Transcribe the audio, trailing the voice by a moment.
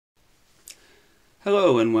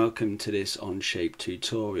Hello and welcome to this ONSHAPE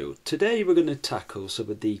tutorial. Today we're going to tackle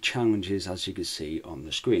some of the challenges as you can see on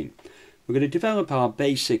the screen. We're going to develop our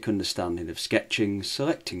basic understanding of sketching,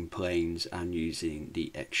 selecting planes and using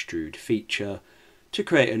the extrude feature to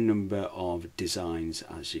create a number of designs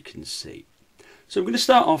as you can see. So we're going to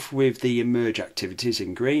start off with the merge activities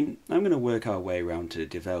in green. I'm going to work our way around to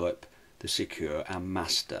develop the secure and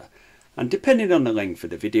master. And depending on the length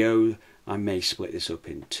of the video, I may split this up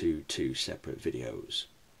into two separate videos.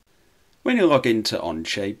 When you log into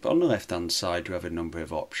ONSHAPE, on the left hand side you have a number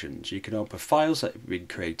of options. You can open files that have been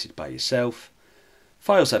created by yourself,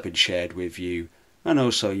 files that have been shared with you, and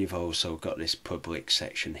you've also got this public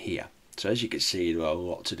section here. So as you can see, there are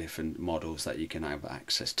lots of different models that you can have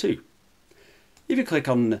access to. If you click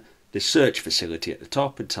on the search facility at the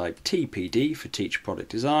top and type TPD for Teach Product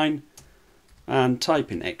Design and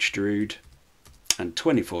type in extrude and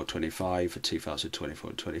 2425 for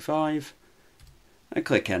 2024-25 and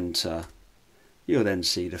click enter, you'll then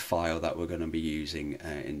see the file that we're going to be using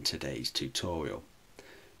in today's tutorial.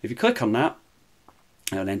 If you click on that,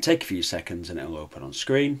 it'll then take a few seconds and it'll open on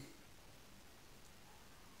screen.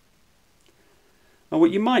 And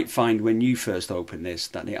what you might find when you first open this,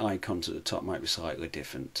 that the icons at the top might be slightly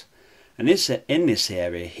different. And in this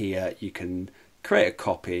area here you can create a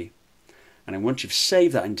copy, and then once you've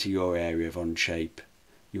saved that into your area of ONSHAPE,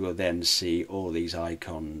 you will then see all these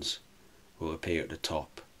icons will appear at the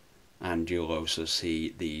top, and you'll also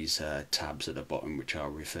see these tabs at the bottom, which I'll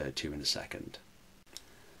refer to in a second.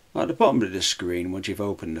 At the bottom of the screen, once you've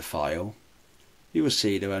opened the file, you will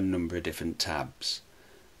see there are a number of different tabs,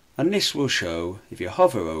 and this will show, if you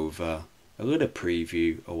hover over, a little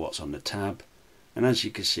preview of what's on the tab, and as you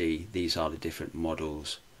can see, these are the different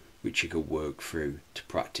models which you can work through to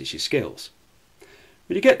practice your skills.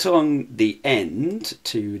 When you get along the end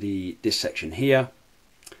to this section here,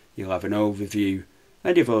 you'll have an overview,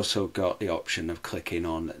 and you've also got the option of clicking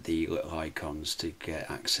on the little icons to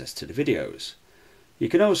get access to the videos. You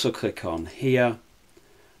can also click on here,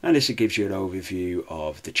 and this gives you an overview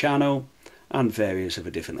of the channel and various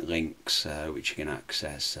other different links which you can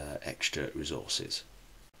access extra resources.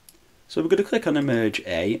 So we're going to click on Emerge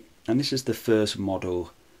A, and this is the first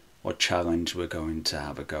model or challenge we're going to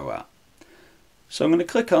have a go at. So I'm going to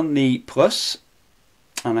click on the plus,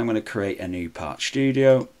 and I'm going to create a new part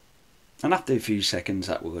studio, and after a few seconds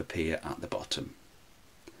that will appear at the bottom,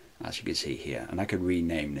 as you can see here, and I can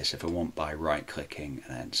rename this if I want by right clicking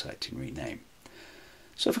and then selecting rename.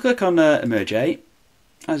 So if I click on Emerge A,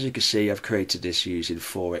 as you can see, I've created this using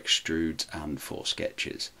 4 extrudes and 4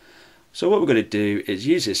 sketches. So what we're going to do is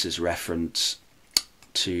use this as reference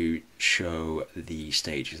to show the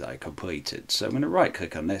stages that I completed. So I'm going to right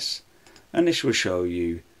click on this, and this will show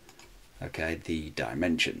you the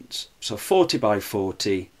dimensions. So 40 by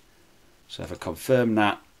 40. So if I confirm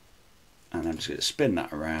that, and I'm just going to spin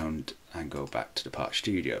that around and go back to the part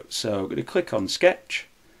studio. So I'm going to click on sketch,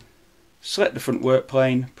 select the front work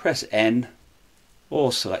plane, press N,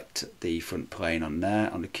 or select the front plane on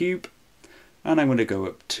there on the cube, and I'm going to go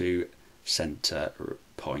up to center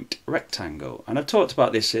point rectangle. And I've talked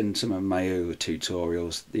about this in some of my earlier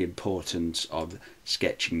tutorials, the importance of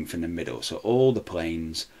sketching from the middle, so all the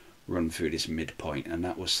planes run through this midpoint, and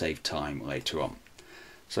that will save time later on.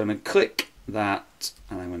 So I'm going to click that,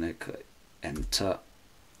 and I'm going to click enter,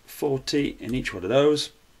 40 in each one of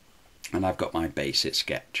those, and I've got my basic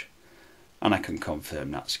sketch, and I can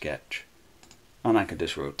confirm that sketch, and I can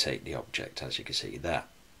just rotate the object as you can see there.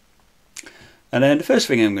 And then the first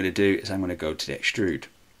thing I'm going to do is I'm going to go to the extrude.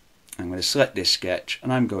 I'm going to select this sketch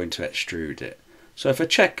and I'm going to extrude it. So if I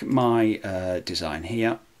check my design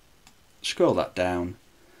here, scroll that down,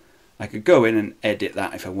 I could go in and edit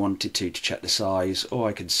that if I wanted to check the size, or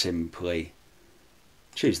I could simply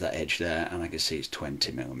choose that edge there and I can see it's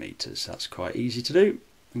 20 millimeters. That's quite easy to do.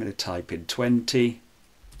 I'm going to type in 20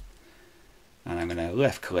 and I'm going to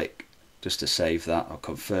left click just to save that or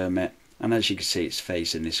confirm it. And as you can see, it's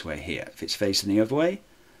facing this way here. If it's facing the other way,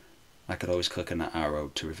 I could always click on that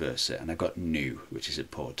arrow to reverse it. And I've got new, which is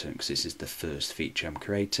important because this is the first feature I'm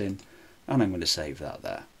creating, and I'm going to save that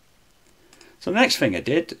there. So the next thing I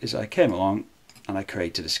did is I came along and I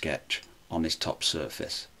created a sketch on this top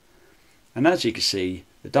surface. And as you can see,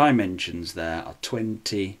 the dimensions there are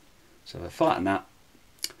 20. So if I flatten that,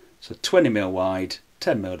 so 20 mil wide,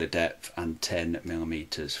 10 mil to depth, and 10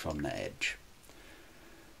 millimeters from the edge.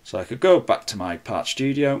 So I could go back to my part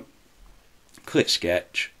studio, click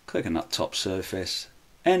sketch, click on that top surface,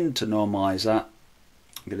 N to normalize that.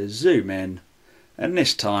 I'm going to zoom in, and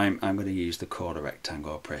this time I'm going to use the corner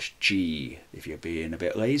rectangle. Press G. If you're being a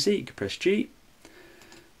bit lazy, you can press G.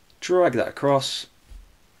 Drag that across,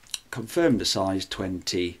 confirm the size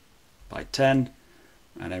 20 by 10,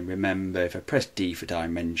 and then remember, if I press D for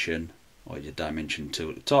dimension, or your dimension tool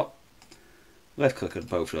at the top, left click on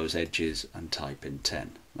both of those edges and type in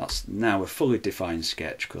 10. That's now a fully defined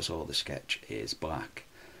sketch because all the sketch is black.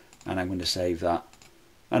 And I'm going to save that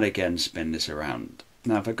and again spin this around.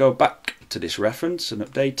 Now if I go back to this reference and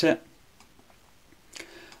update it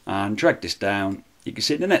and drag this down, you can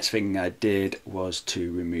see the next thing I did was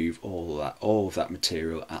to remove all of that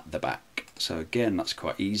material at the back. So again, that's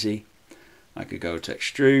quite easy. I could go to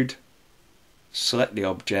extrude, select the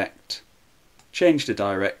object, change the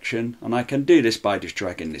direction, and I can do this by just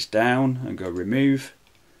dragging this down and go remove,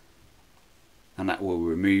 and that will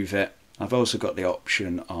remove it. I've also got the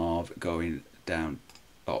option of going down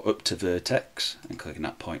or up to vertex and clicking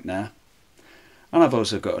that point there, and I've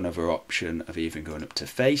also got another option of even going up to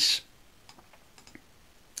face,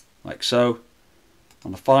 like so.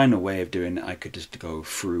 On the final way of doing it, I could just go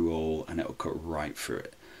through all and it will cut right through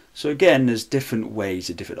it. So again, there's different ways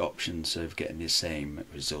and different options of getting the same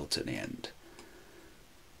result at the end.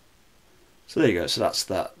 So there you go, so that's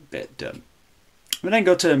that bit done. We then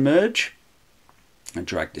go to merge and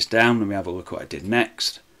drag this down, and we have a look at what I did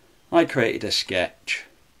next. I created a sketch.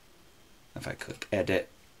 If I click edit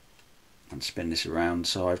and spin this around,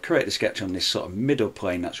 so I've created a sketch on this sort of middle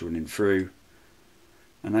plane that's running through,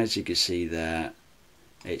 and as you can see there,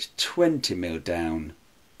 it's 20mm down,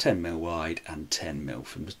 10mm wide and 10mm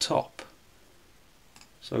from the top.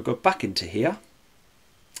 So I'll go back into here.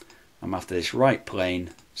 I'm after this right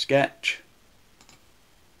plane sketch.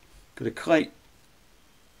 Going to create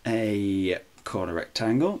a corner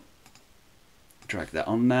rectangle, drag that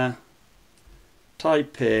on there,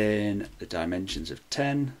 type in the dimensions of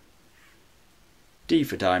 10, D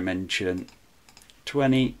for dimension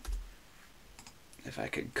 20. If I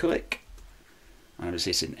can click, I'm just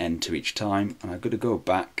hitting enter each time, and I'm going to go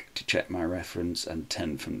back to check my reference and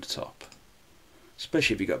 10 from the top.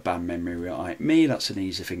 Especially if you've got bad memory like me, that's an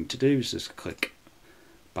easy thing to do, so just click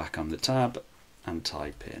back on the tab and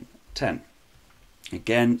type in 10.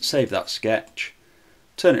 Again, save that sketch,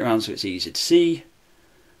 turn it around so it's easy to see,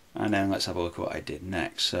 and then let's have a look at what I did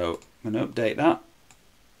next. So I'm going to update that,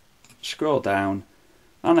 scroll down,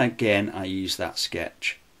 and again I use that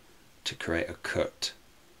sketch to create a cut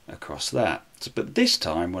across that. But this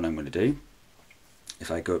time what I'm going to do, if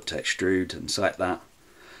I go up to extrude and select that,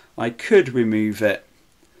 I could remove it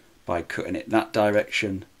by cutting it that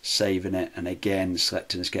direction, saving it, and again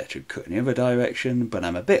selecting a sketch and cutting the other direction, but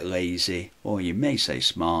I'm a bit lazy, or you may say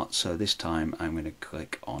smart, so this time I'm going to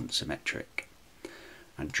click on symmetric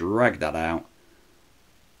and drag that out,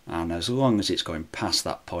 and as long as it's going past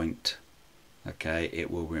that point, okay,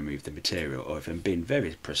 it will remove the material. Or if I'm being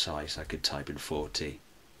very precise, I could type in 40,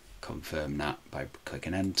 confirm that by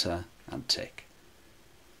clicking enter and tick,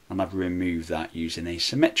 and I've removed that using a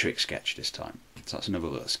symmetric sketch this time. So that's another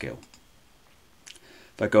little skill.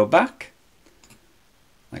 If I go back,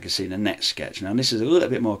 I can see the next sketch. Now this is a little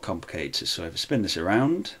bit more complicated, so if I spin this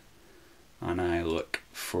around and I look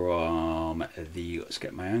from the, let's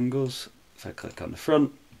get my angles, if I click on the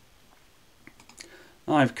front,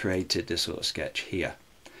 I've created this little sketch here.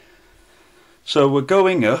 So we're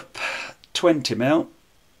going up 20mm,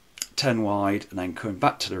 10 wide, and then coming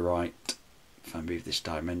back to the right. If I move this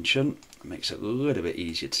dimension, it makes it a little bit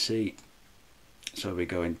easier to see. So we're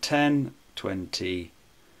going 10, 20,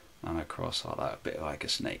 and across like that, a bit like a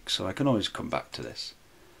snake. So I can always come back to this.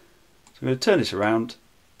 So I'm going to turn this around,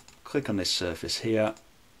 click on this surface here,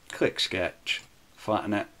 click sketch,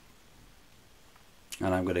 flatten it,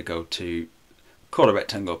 and I'm going to go to corner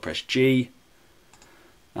rectangle, press G,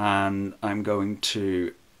 and I'm going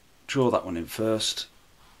to draw that one in first,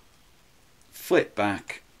 flip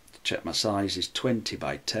back to check my size is 20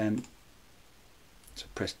 by 10, so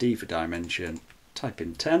press D for dimension, type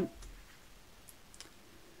in 10,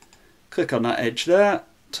 click on that edge there,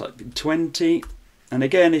 type in 20, and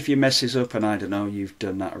again if you mess this up and I don't know, you've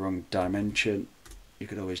done that wrong dimension, you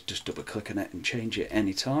could always just double click on it and change it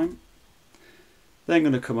any time. Then I'm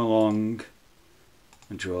going to come along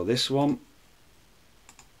and draw this one.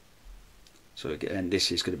 So again,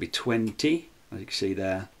 this is going to be 20, as you can see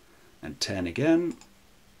there, and 10 again.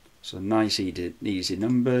 So nice easy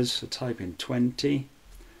numbers. So type in 20.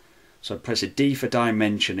 So press a D for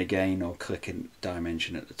dimension again, or click in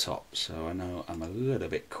dimension at the top. So I know I'm a little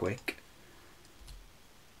bit quick.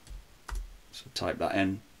 So type that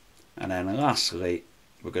in, and then lastly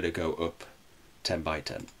we're going to go up 10 by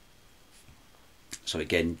 10. So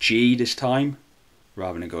again, G this time,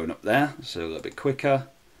 rather than going up there, so a little bit quicker.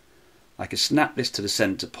 I can snap this to the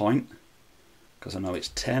center point because I know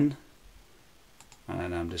it's 10,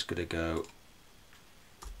 and I'm just going to go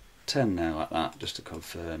 10 there like that, just to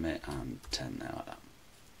confirm it, and 10 there like that.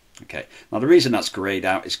 Okay, now the reason that's greyed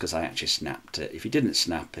out is because I actually snapped it. If you didn't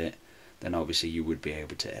snap it, then obviously you would be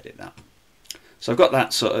able to edit that. So I've got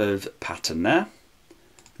that sort of pattern there.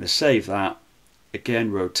 I'm going to save that. Again,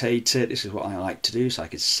 rotate it. This is what I like to do so I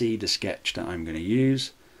can see the sketch that I'm going to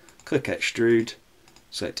use. Click extrude,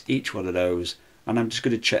 select each one of those, and I'm just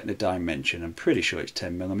going to check the dimension. I'm pretty sure it's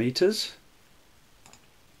 10 millimeters.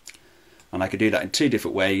 And I could do that in two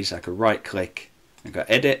different ways. I could right click and go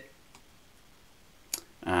edit.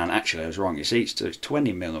 And actually I was wrong, you see, so it's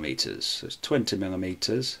 20 millimeters. So it's 20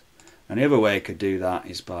 millimeters. And the other way I could do that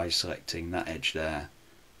is by selecting that edge there.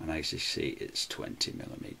 And as you see, it's 20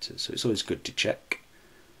 millimeters. So it's always good to check.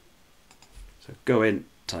 So go in,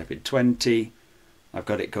 type in 20. I've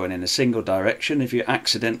got it going in a single direction. If you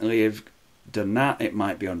accidentally have done that, it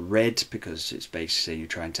might be on red because it's basically you're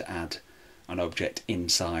trying to add an object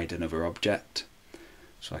inside another object.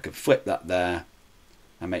 So I can flip that there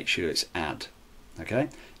and make sure it's add. Okay.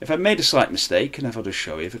 If I made a slight mistake, and if I just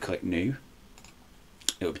show you, if I click new,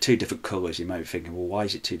 it will be two different colours. You might be thinking, well, why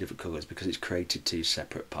is it two different colours? Because it's created two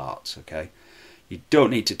separate parts. Okay. You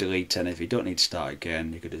don't need to delete any. If you don't need to start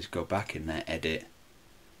again, you could just go back in there, edit,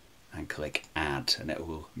 and click add, and it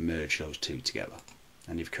will merge those two together.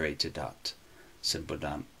 And you've created that simple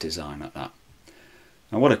design like that.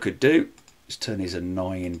 Now what I could do is turn these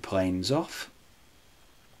annoying planes off.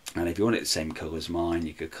 And if you want it the same colour as mine,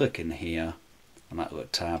 you could click in here on that little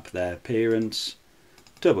tab there, appearance,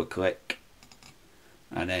 double click,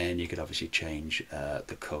 and then you could obviously change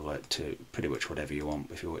the colour to pretty much whatever you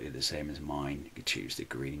want. If you want it the same as mine, you could choose the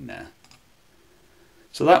green there.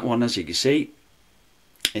 So that one, as you can see,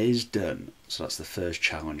 is done. So that's the first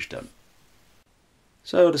challenge done.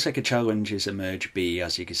 So the second challenge is a merge B,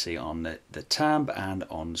 as you can see on the tab and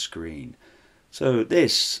on screen. So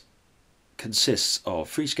this consists of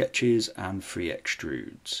 3 sketches and 3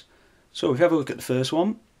 extrudes. So if you have a look at the first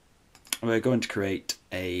one, we're going to create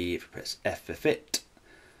a, press F for fit,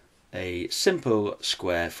 a simple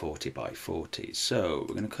square 40 by 40. So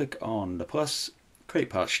we're going to click on the plus, create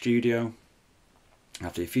part studio.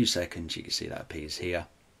 After a few seconds you can see that appears here.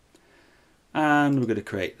 And we're going to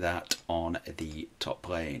create that on the top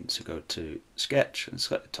plane. So go to sketch and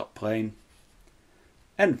select the top plane,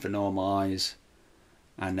 N for normalize,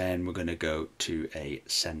 and then we're going to go to a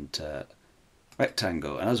center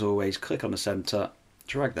rectangle, and as always click on the center,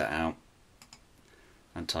 drag that out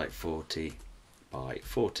and type 40 by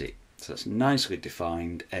 40. So that's nicely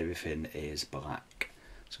defined, everything is black.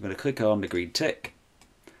 So I'm going to click on the green tick,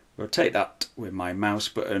 rotate that with my mouse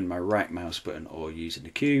button, my right mouse button, or using the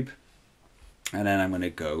cube, and then I'm going to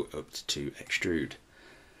go up to extrude.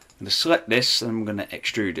 I'm going to select this and I'm going to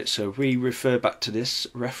extrude it. So if we refer back to this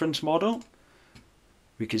reference model,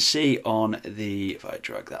 we can see on the, if I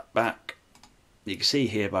drag that back, you can see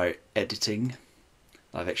here by editing,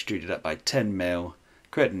 I've extruded that by 10 mil,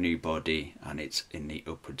 create a new body, and it's in the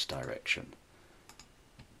upwards direction.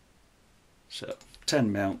 So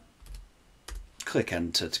 10 mil, click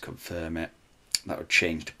enter to confirm it. That would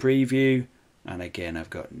change the preview, and again I've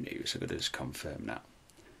got new, so I'm going to just confirm now.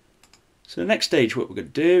 So the next stage, what we're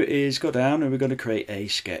going to do is go down and we're going to create a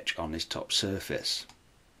sketch on this top surface.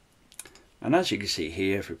 And as you can see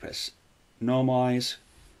here, if we press normalize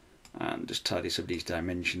and just tidy some of these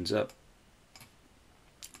dimensions up,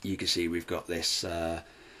 you can see we've got this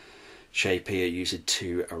shape here using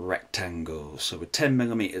two rectangles. So with 10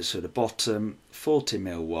 millimeters at the bottom, 40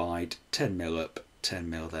 mil wide, 10 mil up, 10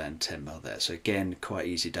 mil there and 10 mil there. So again, quite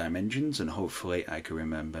easy dimensions, and hopefully I can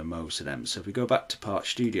remember most of them. So if we go back to Part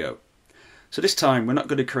Studio, so this time we're not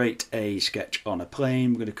going to create a sketch on a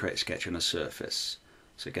plane, we're going to create a sketch on a surface.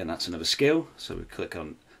 So again, that's another skill. So we click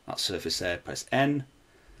on that surface there, press N,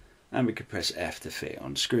 and we can press F to fit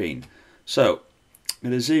on screen. So I'm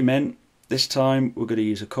going to zoom in. This time we're going to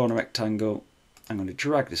use a corner rectangle. I'm going to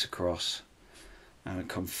drag this across and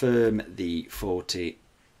confirm the 40.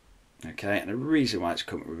 Okay, and the reason why it's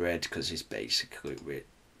coming red because it's basically we're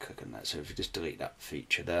clicking that. So if you just delete that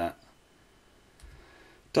feature there,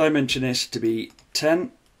 dimension is to be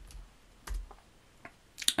 10,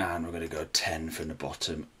 and we're going to go 10 from the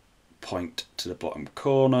bottom point to the bottom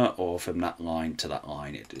corner, or from that line to that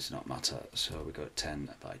line, it does not matter. So we go 10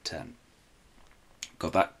 by 10. Go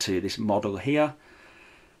back to this model here,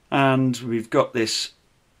 and we've got this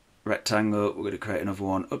rectangle. We're going to create another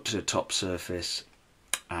one up to the top surface,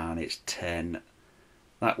 and it's 10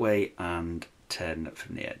 that way and 10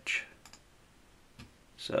 from the edge.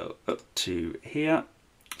 So up to here,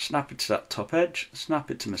 snap it to that top edge, snap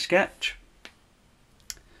it to my sketch,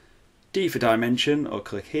 D for dimension, or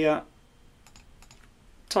click here,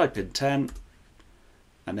 type in 10,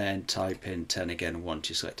 and then type in 10 again once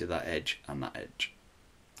you selected that edge and that edge,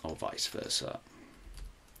 or vice versa.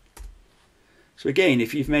 So again,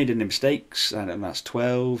 if you've made any mistakes and that's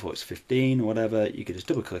 12 or it's 15 or whatever, you can just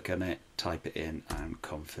double click on it, type it in and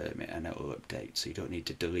confirm it, and it will update. So you don't need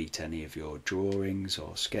to delete any of your drawings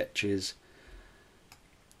or sketches,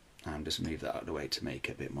 and just move that out of the way to make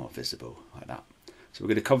it a bit more visible like that. So we're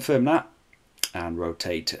going to confirm that and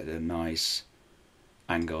rotate it at a nice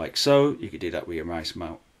angle like so. You could do that with your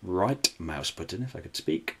right mouse button, if I could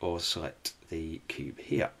speak, or select the cube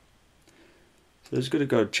here. So I'm just going to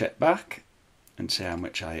go check back and see how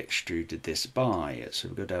much I extruded this by. So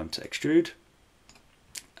we'll go down to extrude,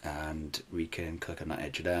 and we can click on that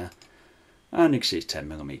edge there, and you can see it's 10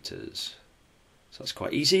 millimeters. So that's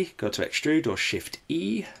quite easy. Go to extrude or Shift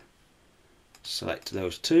E, select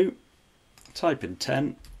those two, type in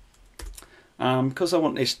 10. Because I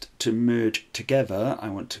want this to merge together, I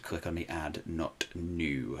want to click on the add not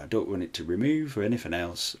new. I don't want it to remove or anything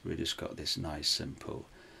else. We just got this nice simple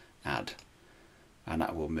add, and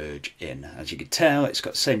that will merge in. As you can tell, it's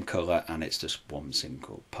got the same colour and it's just one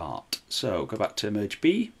single part. So go back to merge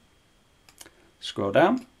B, scroll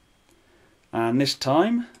down, and this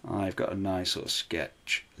time I've got a nice little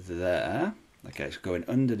sketch there. Okay, so going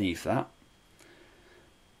underneath that,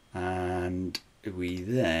 and we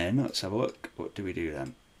then, let's have a look, what do we do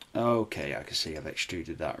then? Okay, I can see I've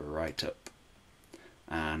extruded that right up,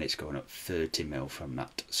 and it's going up 30 mil from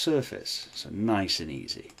that surface, so nice and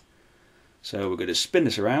easy. So we're going to spin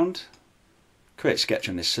this around, create a sketch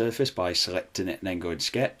on this surface by selecting it and then go in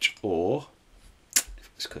sketch, or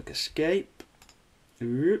let's click escape,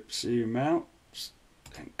 oops, zoom out,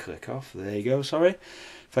 and click off, there you go, sorry.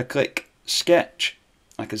 If I click sketch,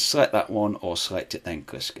 I can select that one or select it then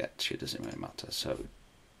click sketch, it doesn't really matter. So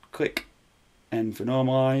click N for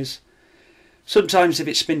normalize. Sometimes if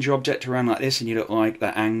it spins your object around like this and you don't like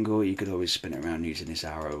that angle, you could always spin it around using these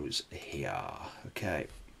arrows here. Okay.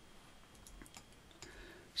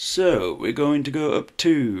 So we're going to go up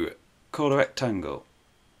to corner rectangle,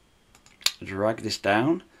 drag this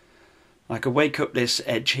down. I could wake up this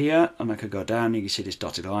edge here and I could go down, you can see this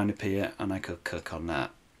dotted line appear, and I could click on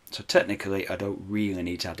that. So technically I don't really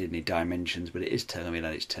need to add any dimensions, but it is telling me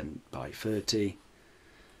that it's 10 by 30.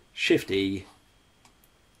 Shift E,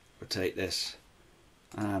 rotate this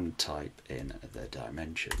and type in the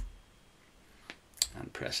dimension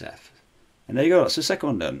and press F. And there you go, that's the second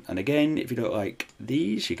one done. And again, if you don't like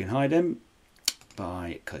these, you can hide them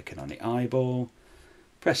by clicking on the eyeball,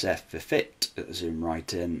 press F for fit, it'll zoom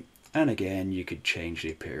right in, and again you could change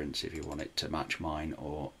the appearance if you want it to match mine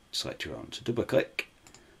or select your own. So double click,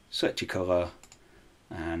 select your colour,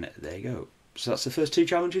 and there you go. So that's the first two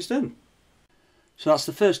challenges done. So that's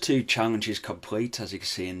the first two challenges complete, as you can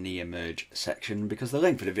see in the emerge section. Because of the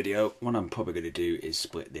length of the video, what I'm probably going to do is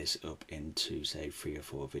split this up into say 3 or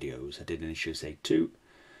 4 videos. I did initially say 2,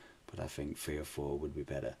 but I think 3 or 4 would be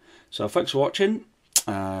better. So thanks for watching.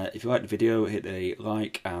 If you liked the video, hit a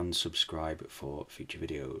like and subscribe for future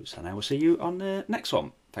videos, and I will see you on the next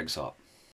one. Thanks a lot.